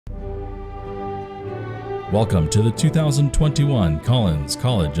Welcome to the 2021 Collins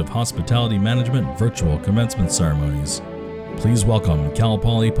College of Hospitality Management Virtual Commencement Ceremonies. Please welcome Cal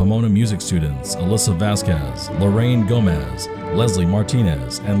Poly Pomona music students Alyssa Vasquez, Lorraine Gomez, Leslie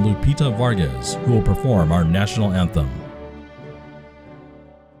Martinez, and Lupita Vargas, who will perform our national anthem.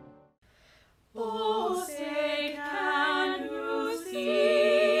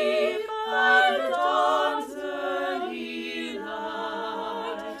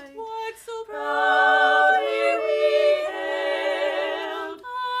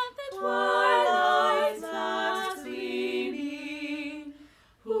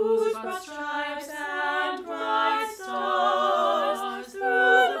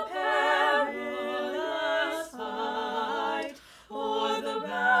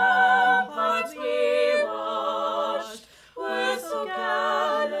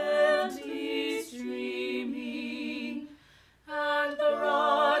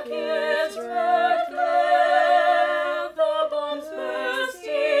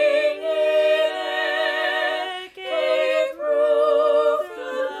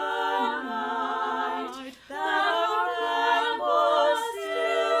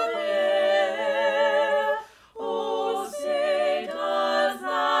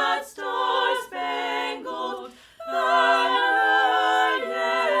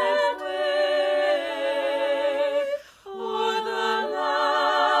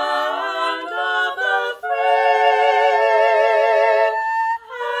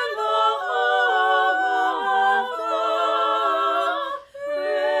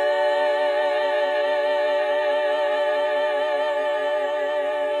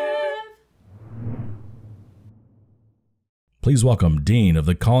 Please welcome Dean of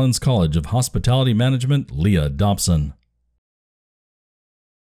the Collins College of Hospitality Management, Leah Dobson.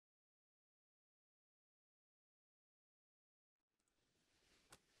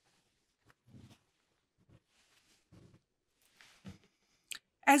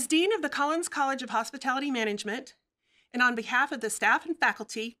 As Dean of the Collins College of Hospitality Management, and on behalf of the staff and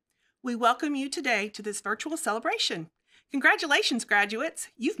faculty, we welcome you today to this virtual celebration. Congratulations, graduates!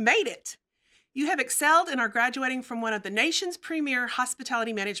 You've made it! You have excelled and are graduating from one of the nation's premier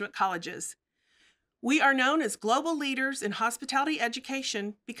hospitality management colleges. We are known as global leaders in hospitality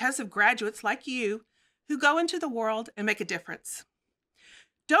education because of graduates like you who go into the world and make a difference.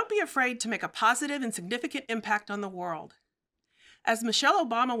 Don't be afraid to make a positive and significant impact on the world. As Michelle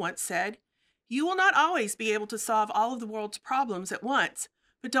Obama once said, you will not always be able to solve all of the world's problems at once,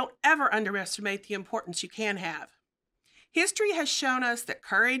 but don't ever underestimate the importance you can have. History has shown us that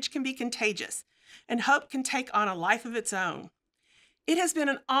courage can be contagious and hope can take on a life of its own. It has been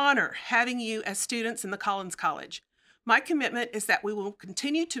an honor having you as students in the Collins College. My commitment is that we will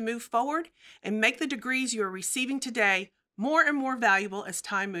continue to move forward and make the degrees you are receiving today more and more valuable as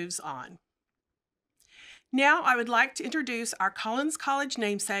time moves on. Now I would like to introduce our Collins College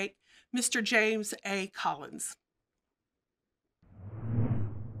namesake, Mr. James A. Collins.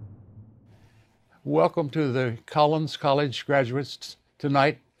 Welcome to the Collins College graduates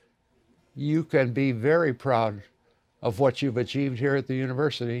tonight. You can be very proud of what you've achieved here at the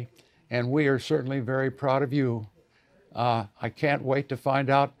university, and we are certainly very proud of you. I can't wait to find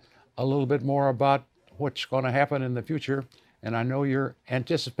out a little bit more about what's going to happen in the future, and I know you're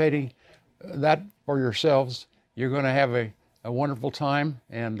anticipating that for yourselves. You're going to have a wonderful time,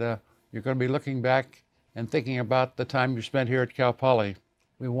 and you're going to be looking back and thinking about the time you spent here at Cal Poly.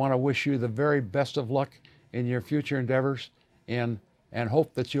 We want to wish you the very best of luck in your future endeavors and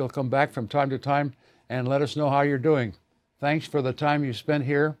hope that you'll come back from time to time and let us know how you're doing. Thanks for the time you spent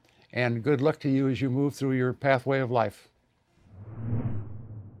here, and good luck to you as you move through your pathway of life.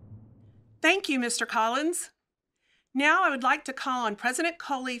 Thank you, Mr. Collins. Now I would like to call on President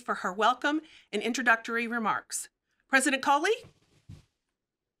Coley for her welcome and introductory remarks. President Coley?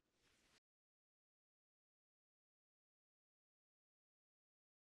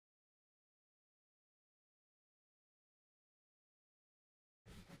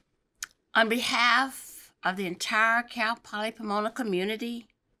 On behalf of the entire Cal Poly Pomona community,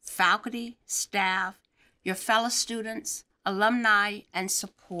 faculty, staff, your fellow students, alumni, and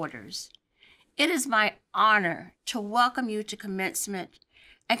supporters, it is my honor to welcome you to commencement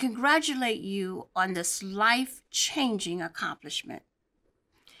and congratulate you on this life-changing accomplishment.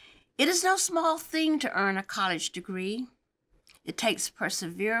 It is no small thing to earn a college degree. It takes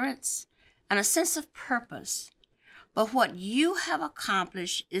perseverance and a sense of purpose. But what you have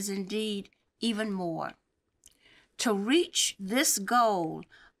accomplished is indeed even more. To reach this goal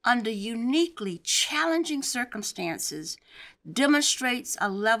under uniquely challenging circumstances demonstrates a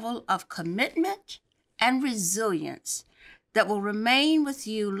level of commitment and resilience that will remain with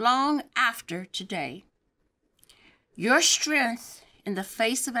you long after today. Your strength in the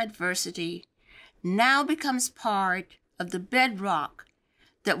face of adversity now becomes part of the bedrock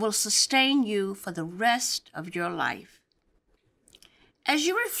that will sustain you for the rest of your life. As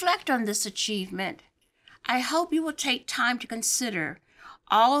you reflect on this achievement, I hope you will take time to consider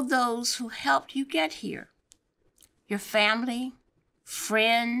all those who helped you get here. Your family,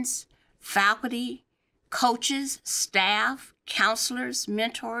 friends, faculty, coaches, staff, counselors,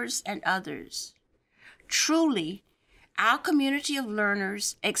 mentors, and others. Truly, our community of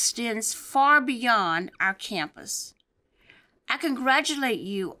learners extends far beyond our campus. I congratulate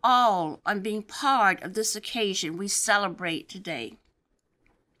you all on being part of this occasion we celebrate today.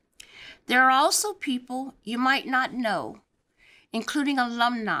 There are also people you might not know, including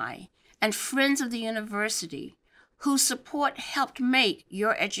alumni and friends of the university, whose support helped make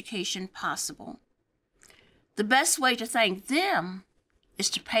your education possible. The best way to thank them is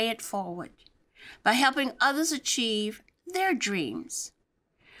to pay it forward by helping others achieve their dreams.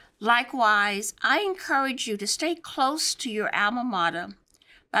 Likewise, I encourage you to stay close to your alma mater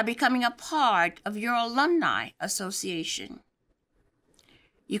by becoming a part of your alumni association.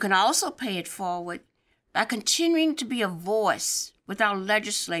 You can also pay it forward by continuing to be a voice with our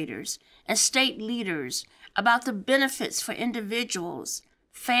legislators and state leaders about the benefits for individuals,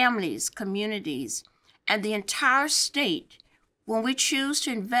 families, communities, and the entire state when we choose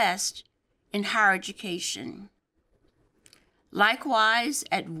to invest in higher education. Likewise,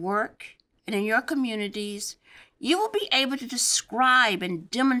 at work and in your communities, you will be able to describe and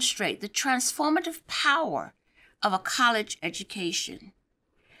demonstrate the transformative power of a college education.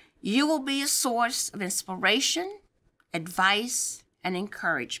 You will be a source of inspiration, advice, and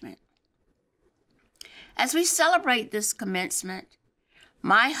encouragement. As we celebrate this commencement,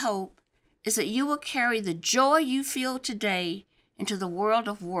 my hope is that you will carry the joy you feel today into the world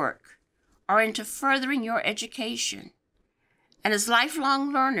of work or into furthering your education. And as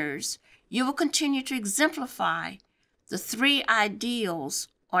lifelong learners, you will continue to exemplify the 3 ideals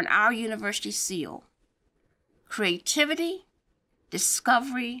on our university seal: creativity,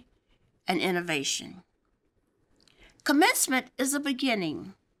 discovery, and innovation. Commencement is a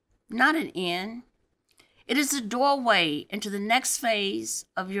beginning, not an end. It is a doorway into the next phase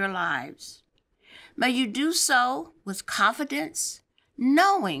of your lives. May you do so with confidence,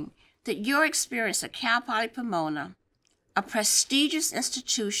 knowing that your experience at Cal Poly Pomona, a prestigious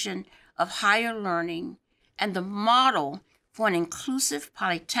institution of higher learning and the model for an inclusive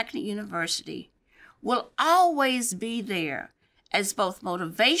polytechnic university, will always be there as both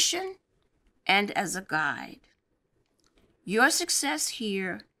motivation and as a guide. Your success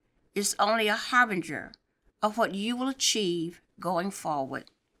here is only a harbinger of what you will achieve going forward.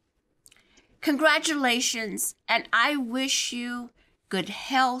 Congratulations, and I wish you good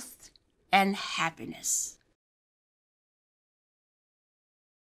health and happiness.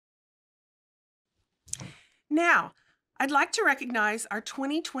 Now, I'd like to recognize our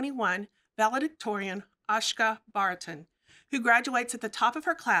 2021 valedictorian, Ashka Baraton, who graduates at the top of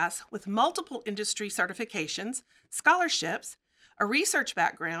her class with multiple industry certifications, scholarships, a research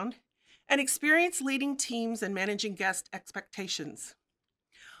background, and experience leading teams and managing guest expectations.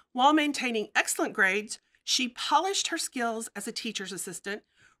 While maintaining excellent grades, she polished her skills as a teacher's assistant,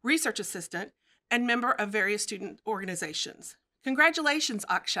 research assistant, and member of various student organizations. Congratulations,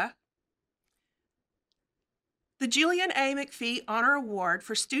 Aksha. The Julian A. McPhee Honor Award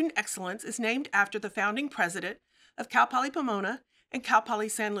for Student Excellence is named after the founding president of Cal Poly Pomona and Cal Poly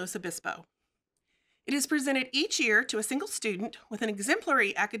San Luis Obispo. It is presented each year to a single student with an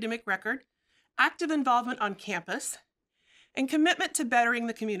exemplary academic record, active involvement on campus, and commitment to bettering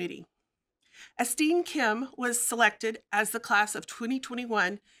the community. Estine Kim was selected as the class of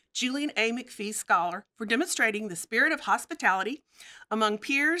 2021 Julian A. McPhee Scholar for demonstrating the spirit of hospitality among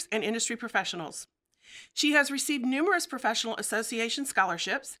peers and industry professionals. She has received numerous professional association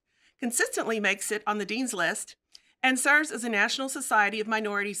scholarships, consistently makes it on the Dean's List, and serves as a National Society of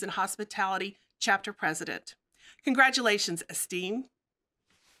Minorities in Hospitality chapter president. Congratulations, Estine.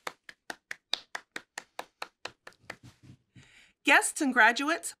 Guests and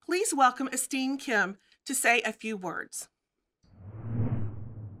graduates, please welcome Estine Kim to say a few words.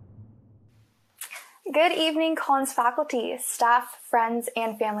 Good evening, Collins faculty, staff, friends,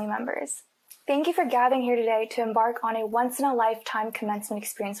 and family members. Thank you for gathering here today to embark on a once-in-a-lifetime commencement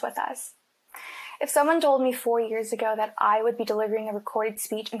experience with us. If someone told me 4 years ago that I would be delivering a recorded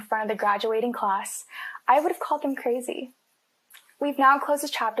speech in front of the graduating class, I would have called them crazy. We've now closed a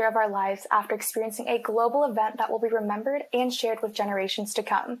chapter of our lives after experiencing a global event that will be remembered and shared with generations to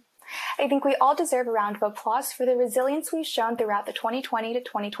come. I think we all deserve a round of applause for the resilience we've shown throughout the 2020 to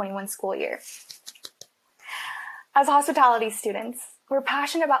 2021 school year. As hospitality students, we're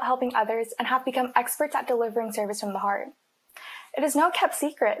passionate about helping others and have become experts at delivering service from the heart. It is no kept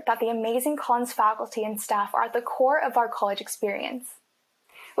secret that the amazing Collins faculty and staff are at the core of our college experience.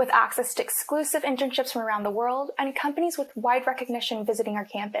 With access to exclusive internships from around the world and companies with wide recognition visiting our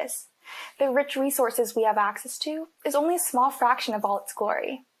campus, the rich resources we have access to is only a small fraction of all its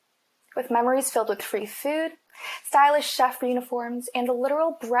glory. With memories filled with free food, stylish chef uniforms, and the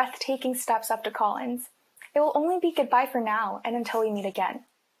literal breathtaking steps up to Collins, it will only be goodbye for now and until we meet again.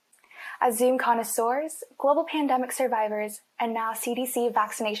 As Zoom connoisseurs, global pandemic survivors, and now CDC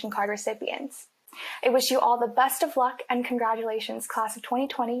vaccination card recipients, I wish you all the best of luck and congratulations, class of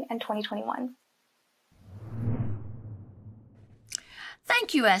 2020 and 2021.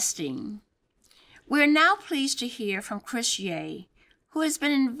 Thank you, Estine. We are now pleased to hear from Chris Ye, who has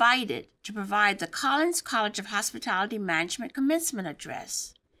been invited to provide the Collins College of Hospitality Management commencement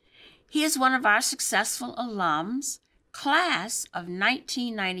address. He is one of our successful alums, class of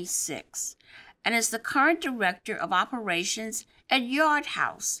 1996, and is the current director of operations at Yard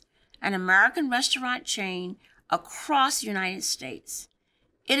House, an American restaurant chain across the United States.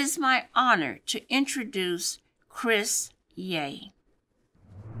 It is my honor to introduce Chris Ye.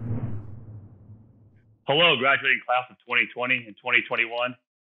 Hello, graduating class of 2020 and 2021.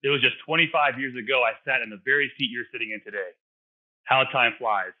 It was just 25 years ago I sat in the very seat you're sitting in today. How time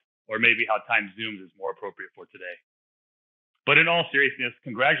flies, or maybe how time zooms is more appropriate for today. But in all seriousness,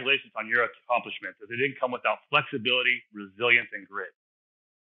 congratulations on your accomplishments, as it didn't come without flexibility, resilience, and grit.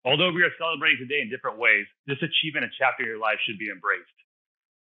 Although we are celebrating today in different ways, this achievement and chapter of your life should be embraced.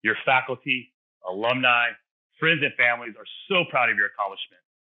 Your faculty, alumni, friends, and families are so proud of your accomplishment.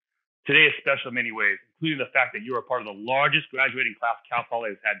 Today is special in many ways, including the fact that you are part of the largest graduating class Cal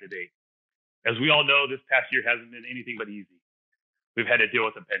Poly has had to date. As we all know, this past year hasn't been anything but easy. We've had to deal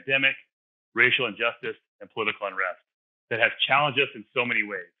with a pandemic, racial injustice, and political unrest that has challenged us in so many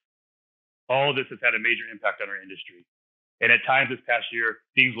ways. All of this has had a major impact on our industry. And at times this past year,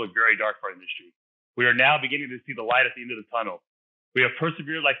 things look very dark for our industry. We are now beginning to see the light at the end of the tunnel. We have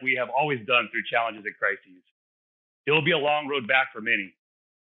persevered like we have always done through challenges and crises. It will be a long road back for many,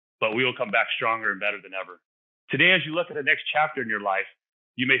 but we will come back stronger and better than ever. Today, as you look at the next chapter in your life,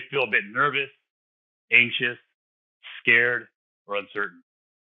 you may feel a bit nervous, anxious, scared, or uncertain.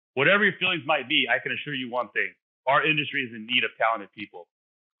 Whatever your feelings might be, I can assure you one thing: our industry is in need of talented people.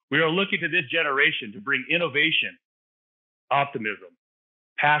 We are looking to this generation to bring innovation, optimism,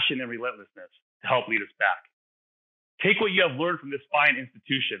 passion, and relentlessness to help lead us back. Take what you have learned from this fine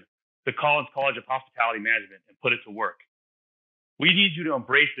institution, the Collins College of Hospitality Management, and put it to work. We need you to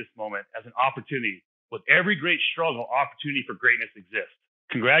embrace this moment as an opportunity. With every great struggle, opportunity for greatness exists.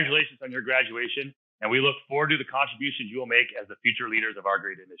 Congratulations on your graduation, and we look forward to the contributions you will make as the future leaders of our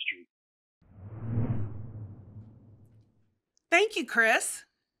great industry. Thank you, Chris.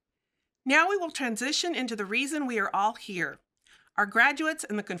 Now we will transition into the reason we are all here, our graduates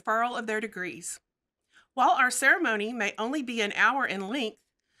and the conferral of their degrees. While our ceremony may only be an hour in length,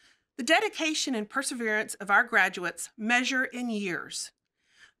 the dedication and perseverance of our graduates measure in years.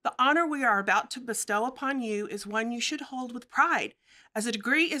 The honor we are about to bestow upon you is one you should hold with pride, as a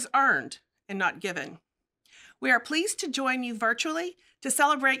degree is earned and not given. We are pleased to join you virtually to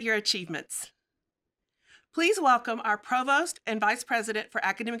celebrate your achievements. Please welcome our Provost and Vice President for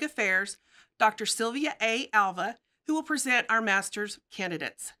Academic Affairs, Dr. Sylvia A. Alva, who will present our master's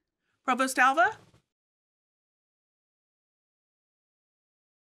candidates. Provost Alva?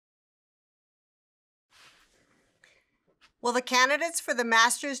 Will the candidates for the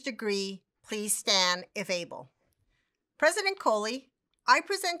master's degree please stand if able? President Coley, I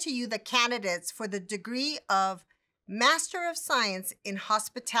present to you the candidates for the degree of Master of Science in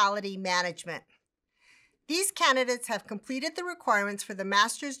Hospitality Management. These candidates have completed the requirements for the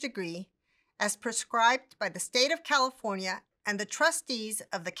master's degree as prescribed by the state of California and the trustees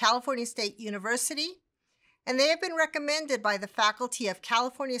of the California State University, and they have been recommended by the faculty of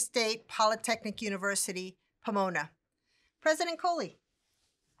California State Polytechnic University, Pomona. President Coley.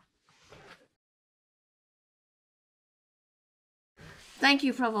 Thank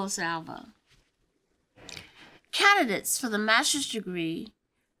you, Provost Alva. Candidates for the master's degree,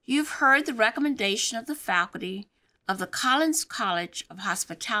 you've heard the recommendation of the faculty of the Collins College of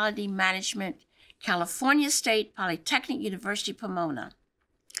Hospitality Management, California State Polytechnic University, Pomona.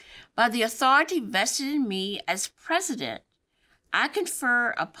 By the authority vested in me as president, I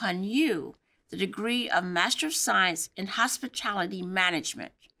confer upon you the degree of Master of Science in Hospitality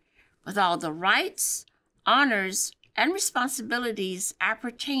Management, with all the rights, honors, and responsibilities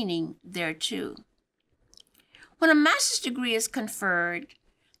appertaining thereto. When a master's degree is conferred,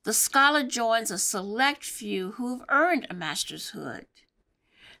 the scholar joins a select few who have earned a master's hood.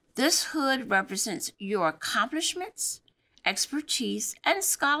 This hood represents your accomplishments, expertise, and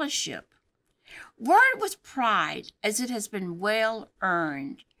scholarship. Wear it with pride, as it has been well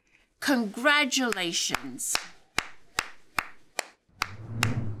earned. Congratulations.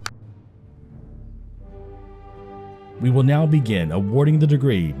 We will now begin awarding the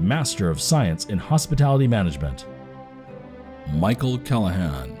degree Master of Science in Hospitality Management. Michael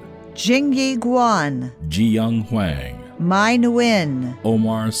Callahan, Jingyi Guan, Ji-Young Huang, Mai Nguyen,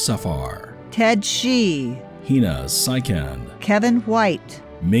 Omar Safar, Ted Shi, Hina Saikan, Kevin White,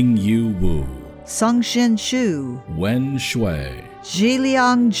 Mingyu Wu, Sungshin Chu, Wen Shui.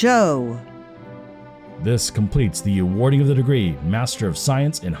 Zhiliang Zhou. This completes the awarding of the degree Master of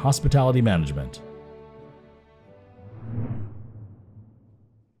Science in Hospitality Management.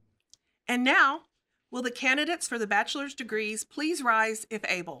 And now, will the candidates for the bachelor's degrees please rise if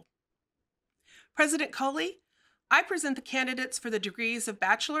able? President Coley, I present the candidates for the degrees of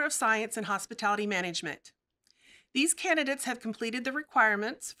Bachelor of Science in Hospitality Management. These candidates have completed the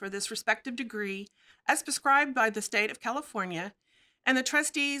requirements for this respective degree as prescribed by the state of California and the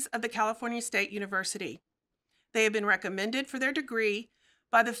trustees of the California State University. They have been recommended for their degree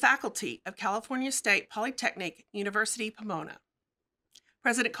by the faculty of California State Polytechnic, University, Pomona.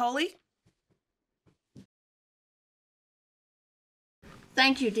 President Coley.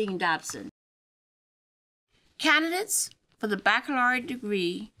 Thank you, Dean Dobson. Candidates for the baccalaureate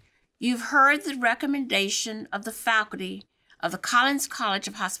degree, you've heard the recommendation of the faculty of the Collins College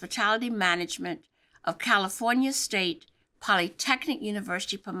of Hospitality Management of California State Polytechnic,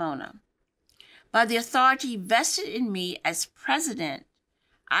 University, Pomona. By the authority vested in me as president,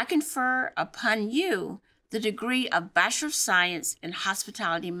 I confer upon you the degree of Bachelor of Science in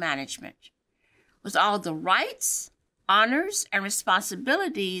Hospitality Management, with all the rights, honors, and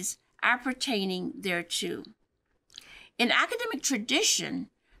responsibilities appertaining thereto. In academic tradition,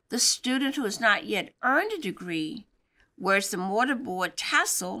 the student who has not yet earned a degree wears the mortarboard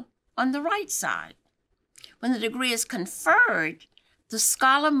tassel on the right side. When the degree is conferred, the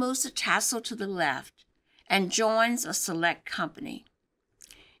scholar moves the tassel to the left and joins a select company.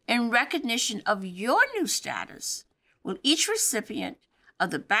 In recognition of your new status, will each recipient of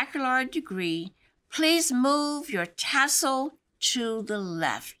the baccalaureate degree please move your tassel to the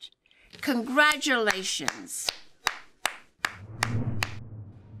left. Congratulations.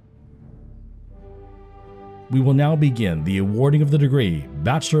 We will now begin the awarding of the degree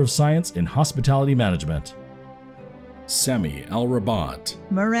Bachelor of Science in Hospitality Management. Sami Al-Rabat,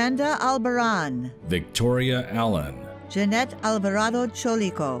 Miranda Albaran, Victoria Allen, Jeanette Alvarado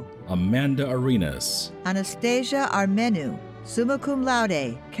Cholico, Amanda Arenas, Anastasia Armenu, summa cum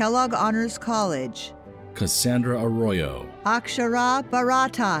laude, Kellogg Honors College, Cassandra Arroyo, Akshara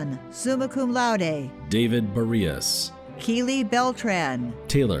Baratan, summa cum laude, David Barrias, Keely Beltran,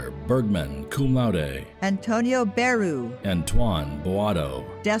 Taylor Bergman, cum laude, Antonio Beru, Antoine Boado,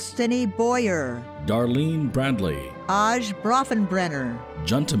 Destiny Boyer, Darlene Bradley, Aj Brofenbrenner,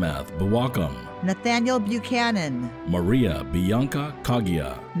 Juntamath Bewakam, Nathaniel Buchanan, Maria Bianca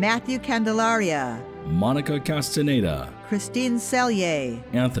Kagia, Matthew Candelaria, Monica Castaneda, Christine Sellier,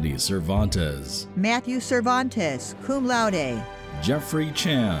 Anthony Cervantes, Matthew Cervantes, cum laude, Jeffrey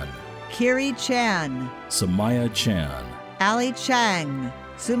Chan, Kiri Chan, Samaya Chan, Ali Chang,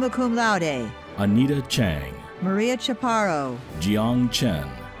 summa cum laude, Anita Chang, Maria Chaparro, Jiang Chen,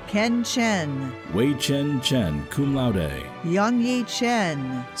 Ken Chen, Wei Chen Chen, cum laude, Young Yi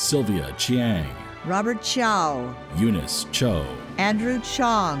Chen, Sylvia Chiang, Robert Chow, Eunice Cho, Andrew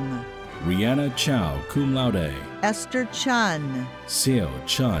Chong, Rihanna Chow, cum laude, Esther Chun, Seo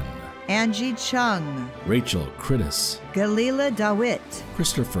Chun, Angie Chung, Rachel Critis, Galila DeWitt,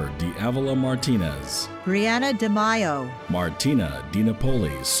 Christopher De Avila Martinez, Brianna DeMaio, Martina Di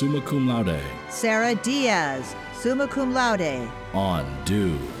Napoli, summa cum laude, Sarah Diaz, summa cum laude, On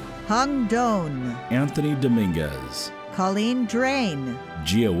Du, Hung Don, Anthony Dominguez, Colleen Drain,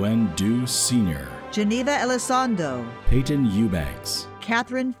 Giowen Du Sr., Geneva Elizondo, Peyton Eubanks,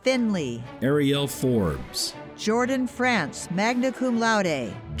 Catherine Finley, Ariel Forbes, Jordan France, magna cum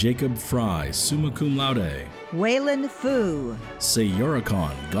laude, Jacob Fry, summa cum laude, Waylon Fu,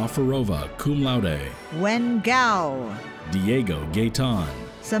 Sayurikon Gaffarova, cum laude, Wen Gao, Diego Gaetan,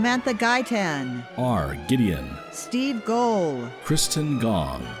 Samantha Gaitan, R. Gideon, Steve Goal, Kristen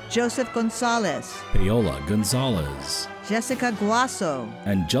Gong, Joseph Gonzalez, Paola Gonzalez, Jessica Guaso,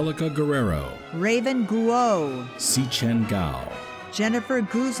 Angelica Guerrero, Raven Guo, Si-Chen Gao, Jennifer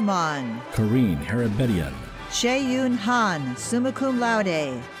Guzman, Karine Harabedian, Che Yun Han, summa cum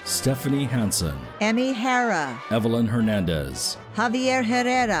laude, Stephanie Hansen, Emmy Hara, Evelyn Hernandez, Javier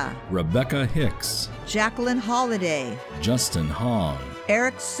Herrera, Rebecca Hicks, Jacqueline Holiday, Justin Hong,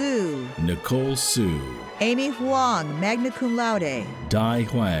 Eric Su, Nicole Su, Amy Huang, magna cum laude, Dai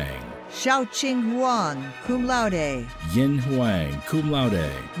Huang, Xiaoqing Huang, cum laude, Yin Huang, cum laude,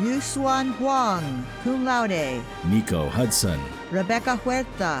 Yusuan Huang, cum laude, Nico Hudson, Rebecca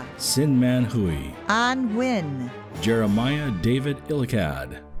Huerta, Sin Man Hui, An Nguyen, Jeremiah David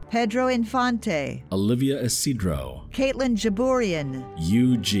Illicad, Pedro Infante, Olivia Isidro, Caitlin Jaburian,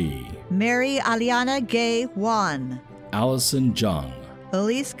 UG, Mary Aliana Gay Juan, Allison Jung,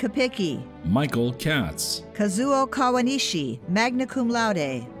 Elise Kapicki, Michael Katz, Kazuo Kawanishi, magna cum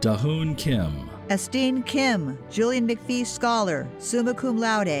laude, Dahoon Kim, Estine Kim, Julian McPhee Scholar, summa cum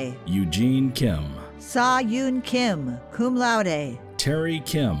laude, Eugene Kim, Sa Yoon Kim, cum laude, Terry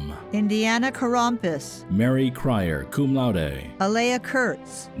Kim, Indiana Carampis, Mary Cryer, cum laude, Alea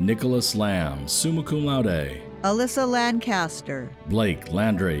Kurtz, Nicholas Lamb, summa cum laude, Alyssa Lancaster, Blake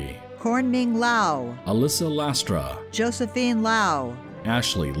Landry, Kornming Lau, Alyssa Lastra, Josephine Lau,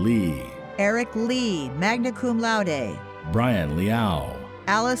 Ashley Lee, Eric Lee, magna cum laude, Brian Liao,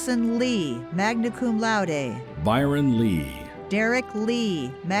 Allison Lee, magna cum laude, Byron Lee, Derek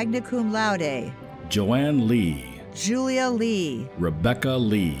Lee, magna cum laude, Joanne Lee, Julia Lee, Rebecca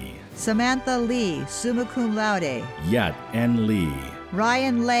Lee, Samantha Lee, summa cum laude, Yat N. Lee,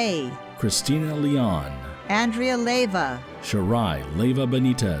 Ryan Lay, Christina Leon, Andrea Leva, Shirai Leva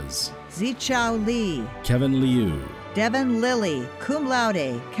Benitez, Zichao Lee, Kevin Liu, Devin Lilly, cum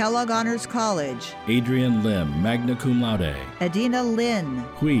laude, Kellogg Honors College, Adrian Lim, magna cum laude, Adina Lin,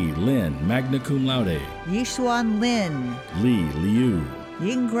 Hui Lin, magna cum laude, Yishuan Lin, Li Liu,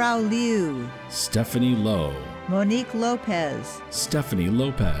 Yinggrao Liu, Stephanie Lowe, Monique Lopez, Stephanie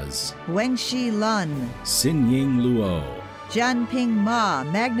Lopez, Wengshi Lun, Xin Ying Luo, Jianping Ma,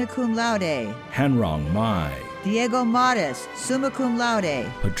 magna cum laude, Hanrong Mai, Diego Maris, summa cum laude,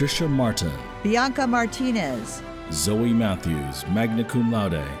 Patricia Martin, Bianca Martinez, Zoe Matthews, magna cum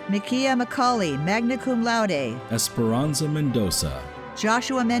laude, Mikia McCauley, magna cum laude, Esperanza Mendoza,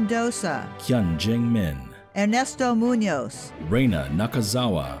 Joshua Mendoza, Hyun Jing Min, Ernesto Munoz, Reina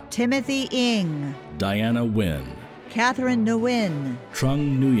Nakazawa, Timothy Ng, Diana Nguyen, Catherine Nguyen,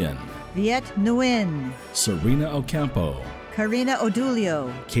 Trung Nguyen, Viet Nguyen, Serena Ocampo, Karina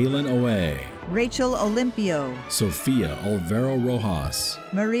Odulio, Kaylin Owe, Rachel Olimpio, Sofia Olvero Rojas,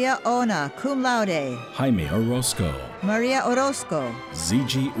 Maria Ona, cum laude, Jaime Orozco, Maria Orozco,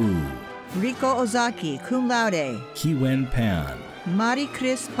 ZG U, Rico Ozaki, cum laude, Kiwen Pan, Mari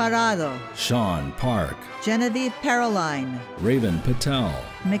Chris Parado, Sean Park, Genevieve Paroline, Raven Patel,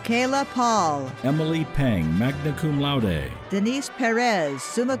 Michaela Paul, Emily Peng, magna cum laude, Denise Perez,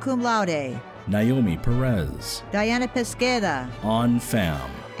 summa cum laude, Naomi Perez, Diana Pesqueda, On Pham,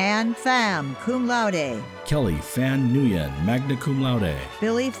 Anne Pham, cum laude, Kelly Fan Nguyen, magna cum laude,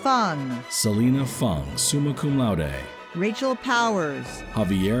 Billy Fung, Selena Fung, summa cum laude, Rachel Powers,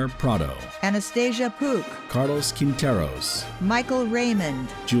 Javier Prado, Anastasia Pook, Carlos Quinteros, Michael Raymond,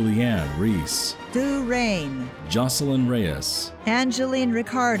 Julianne Reese, Du Rain, Jocelyn Reyes, Angeline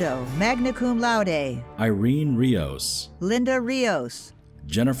Ricardo, magna cum laude, Irene Rios, Linda Rios,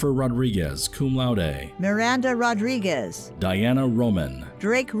 Jennifer Rodriguez, cum laude, Miranda Rodriguez, Diana Roman,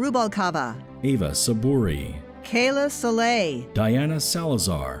 Drake Rubalcaba, Ava Saburi, Kayla Soleil, Diana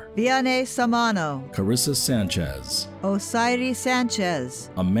Salazar, Vianney Samano, Carissa Sanchez, Osiris Sanchez,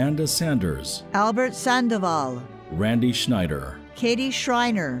 Amanda Sanders, Albert Sandoval, Randy Schneider, Katie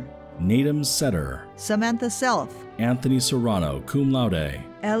Schreiner, Nadim Setter, Samantha Self, Anthony Serrano, cum laude,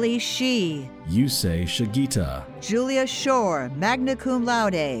 Ellie Shee, Yusei Shigita, Julia Shore, magna cum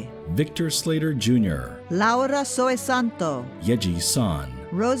laude, Victor Slater Jr., Laura Soy Santo, Yeji San,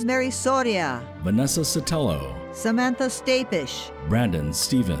 Rosemary Soria, Vanessa Sotelo, Samantha Stapish, Brandon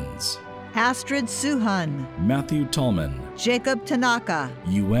Stevens, Astrid Suhan, Matthew Tallman, Jacob Tanaka,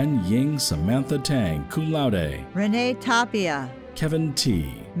 Yuen Ying Samantha Tang, cum laude, Renee Tapia, Kevin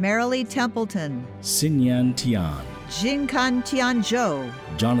T., Marilee Templeton, Sinyan Tian, Jinkan Tianzhou,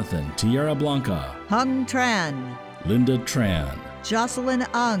 Jonathan Tierra Blanca, Hung Tran, Linda Tran, Jocelyn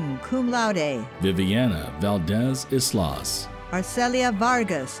Ung, cum laude, Viviana Valdez Islas, Arcelia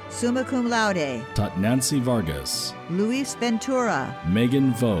Vargas, summa cum laude, Tatnancy Vargas, Luis Ventura,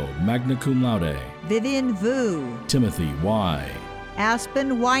 Megan Vo, magna cum laude, Vivian Vu, Timothy Y,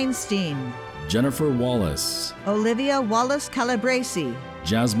 Aspen Weinstein, Jennifer Wallace, Olivia Wallace Calabresi,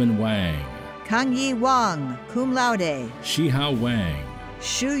 Jasmine Wang, Kang Yi Wang, cum laude, Shihao Wang,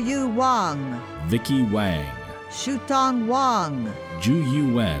 Shu Yu Wang, Vicky Wang, Shutong Wang, Ju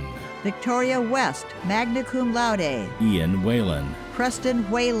Yu Wen, Victoria West, magna cum laude, Ian Whalen, Preston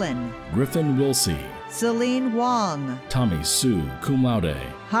Whalen, Griffin Wilsey, Celine Wong, Tommy Su, cum laude,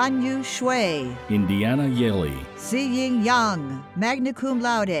 Hanyu Shui, Indiana Yaley, Ziying Yang, magna cum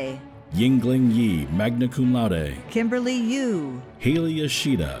laude, Yingling Yi, magna cum laude, Kimberly Yu, Haley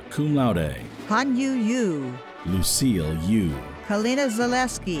Yoshida, cum laude, Hanyu Yu, Lucille Yu, Kalina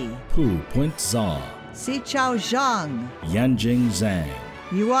Zaleski, Pu Point Za, Sichao Zhang, Yanjing Zhang,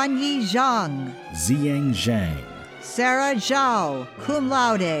 Yuanyi Zhang, Ziyang Zhang, Sarah Zhao, cum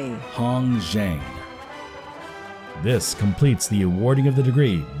laude. Hong Zhang. This completes the awarding of the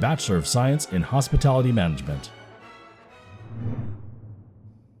degree Bachelor of Science in Hospitality Management.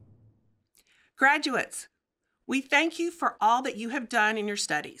 Graduates, we thank you for all that you have done in your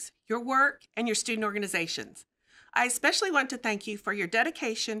studies, your work, and your student organizations. I especially want to thank you for your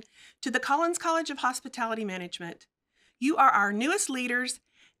dedication to the Collins College of Hospitality Management. You are our newest leaders,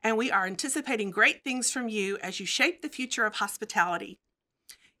 and we are anticipating great things from you as you shape the future of hospitality.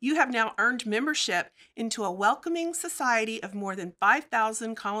 You have now earned membership into a welcoming society of more than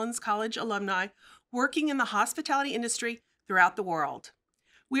 5,000 Collins College alumni working in the hospitality industry throughout the world.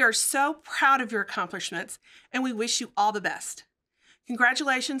 We are so proud of your accomplishments, and we wish you all the best.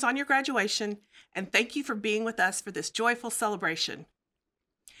 Congratulations on your graduation, and thank you for being with us for this joyful celebration.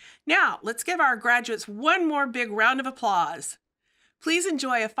 Now, let's give our graduates one more big round of applause. Please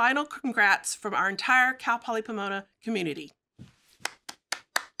enjoy a final congrats from our entire Cal Poly Pomona community.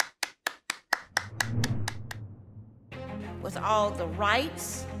 With all the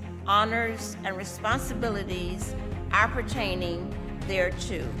rights, honors, and responsibilities appertaining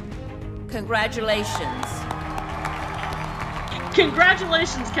thereto. Congratulations.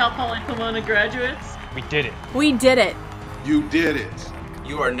 Congratulations, Cal Poly Pomona graduates. We did it. We did it. You did it.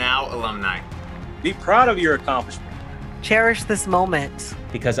 You are now alumni. Be proud of your accomplishment. Cherish this moment.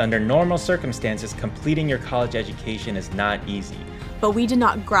 Because under normal circumstances, completing your college education is not easy. But we did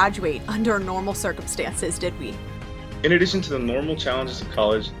not graduate under normal circumstances, did we? In addition to the normal challenges of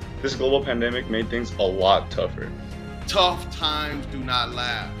college, this global pandemic made things a lot tougher. Tough times do not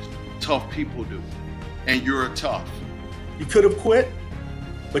last. Tough people do. And you're tough. You could have quit,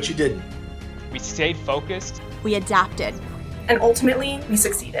 but you didn't. We stayed focused. We adapted. And ultimately, we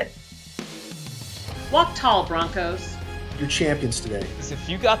succeeded. Walk tall, Broncos. You're champions today. Because if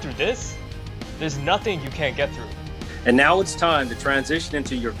you got through this, there's nothing you can't get through. And now it's time to transition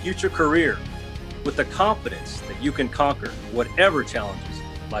into your future career with the confidence that you can conquer whatever challenges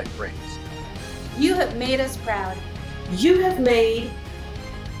life brings. You have made us proud. You have made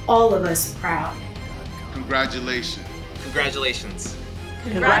all of us proud. Congratulations. Congratulations.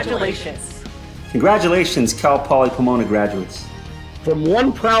 Congratulations. Congratulations, Cal Poly Pomona graduates. From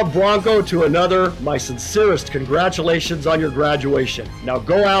one proud Bronco to another, my sincerest congratulations on your graduation. Now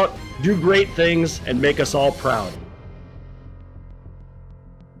go out, do great things, and make us all proud.